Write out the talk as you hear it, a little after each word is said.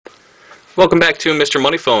Welcome back to Mr.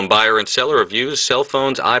 Moneyphone, buyer and seller of used cell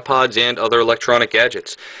phones, iPods, and other electronic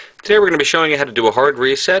gadgets. Today we're going to be showing you how to do a hard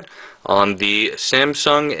reset on the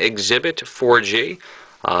Samsung Exhibit 4G.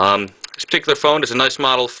 This particular phone is a nice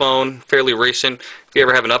model phone, fairly recent. If you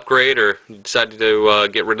ever have an upgrade or decided to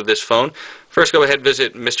get rid of this phone, first go ahead and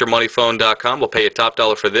visit MrMoneyphone.com. We'll pay you top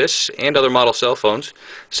dollar for this and other model cell phones.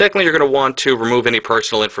 Secondly, you're going to want to remove any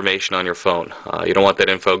personal information on your phone. You don't want that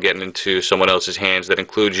info getting into someone else's hands. That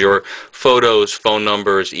includes your photos, phone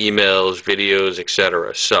numbers, emails, videos,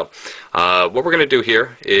 etc. So what we're going to do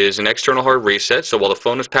here is an external hard reset. So while the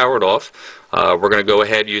phone is powered off, we're going to go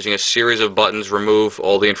ahead using a series of buttons, remove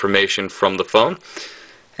all the information from the phone.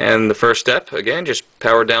 And the first step, again, just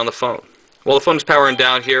power down the phone. While the phone is powering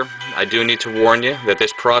down here, I do need to warn you that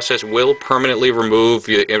this process will permanently remove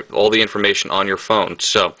all the information on your phone.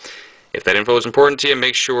 So if that info is important to you,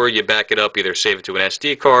 make sure you back it up, either save it to an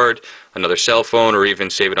SD card, another cell phone, or even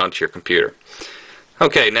save it onto your computer.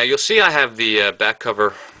 Okay, now you'll see I have the back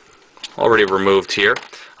cover already removed here.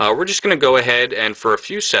 We're just going to go ahead and for a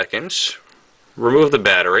few seconds remove the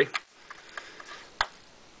battery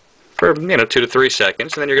for 2 to 3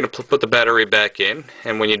 seconds, and then you're going to put the battery back in.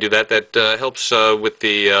 And when you do that, that helps with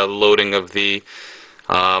the loading of the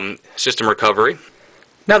system recovery.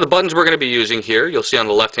 Now the buttons we're going to be using here, you'll see on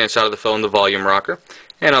the left hand side of the phone the volume rocker,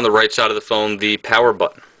 and on the right side of the phone the power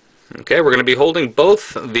button. Okay, we're going to be holding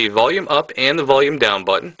both the volume up and the volume down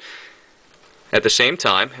button at the same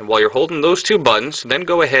time, and while you're holding those two buttons, then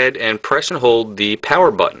go ahead and press and hold the power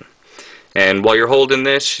button. And while you're holding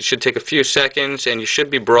this, it should take a few seconds, and you should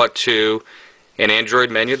be brought to an Android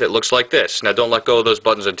menu that looks like this. Now don't let go of those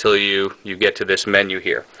buttons until you get to this menu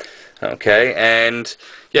here. Okay, and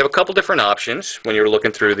you have a couple different options when you're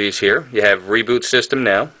looking through these here. You have Reboot System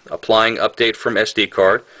Now, Applying Update from SD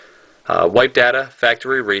Card, Wipe Data,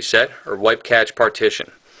 Factory Reset, or Wipe Cache Partition.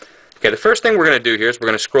 Okay, the first thing we're going to do here is we're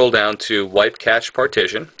going to scroll down to Wipe Cache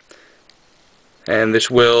Partition, and this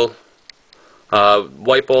will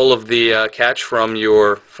wipe all of the cache from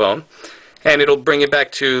your phone, and it'll bring you back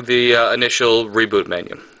to the initial reboot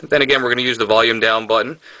menu. Then again, we're going to use the volume down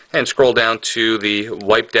button and scroll down to the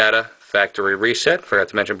Wipe Data Factory Reset. Forgot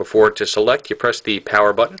to mention before, to select, you press the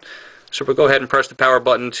power button. So we'll go ahead and press the power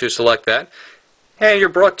button to select that. And you're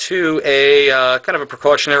brought to a kind of a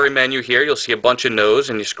precautionary menu here. You'll see a bunch of no's,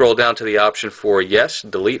 and you scroll down to the option for yes,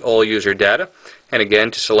 delete all user data. And again,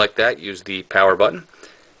 to select that, use the power button.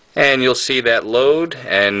 And you'll see that load,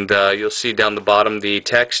 and you'll see down the bottom the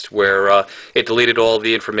text where it deleted all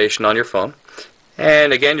the information on your phone.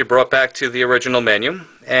 And again, you're brought back to the original menu,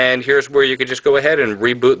 and here's where you could just go ahead and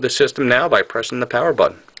reboot the system now by pressing the power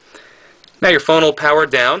button. Now your phone will power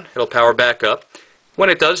down, it'll power back up. When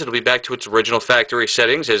it does, it'll be back to its original factory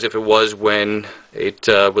settings as if it was when it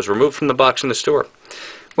was removed from the box in the store.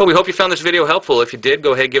 Well, we hope you found this video helpful. If you did,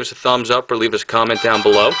 go ahead and give us a thumbs up or leave us a comment down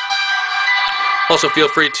below. Also, feel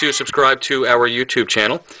free to subscribe to our YouTube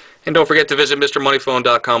channel. And don't forget to visit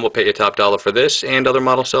MrMoneyphone.com. We'll pay you top dollar for this and other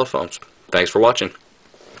model cell phones. Thanks for watching.